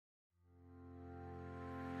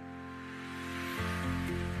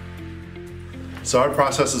So our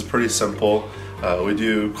process is pretty simple. We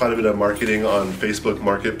do quite a bit of marketing on Facebook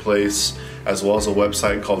Marketplace, as well as a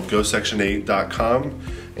website called GoSection8.com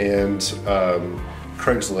and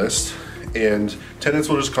Craigslist. And tenants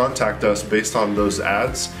will just contact us based on those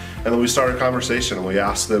ads, and then we start a conversation. We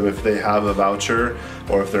ask them if they have a voucher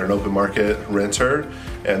or if they're an open market renter,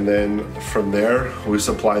 and then from there we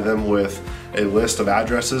supply them with a list of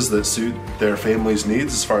addresses that suit their family's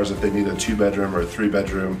needs, as far as if they need a 2-bedroom or a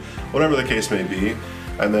 3-bedroom, whatever the case may be.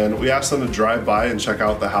 And then we ask them to drive by and check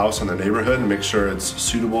out the house in the neighborhood and make sure it's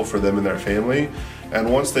suitable for them and their family. And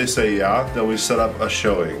once they say yeah, then we set up a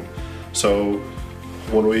showing. So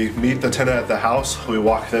when we meet the tenant at the house, we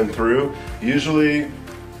walk them through. Usually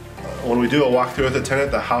when we do a walkthrough with a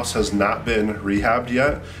tenant, the house has not been rehabbed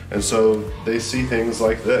yet, and so they see things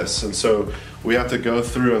like this. And so we have to go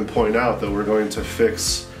through and point out that we're going to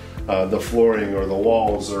fix the flooring or the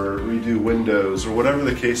walls or redo windows or whatever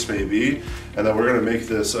the case may be, and that we're going to make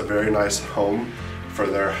this a very nice home for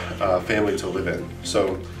their family to live in.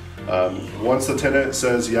 So once the tenant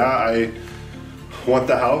says, yeah, I want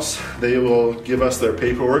the house, they will give us their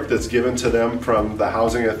paperwork that's given to them from the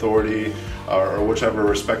housing authority or whichever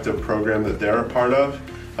respective program that they're a part of.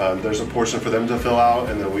 There's a portion for them to fill out,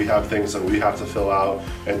 and then we have things that we have to fill out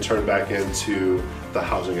and turn back into the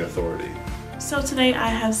housing authority. So today I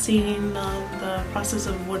have seen the process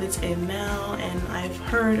of what it's in now, and I've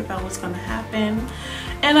heard about what's going to happen,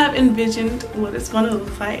 and I've envisioned what it's going to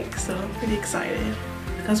look like, so I'm pretty excited.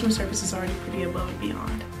 The customer service is already pretty above and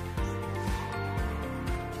beyond.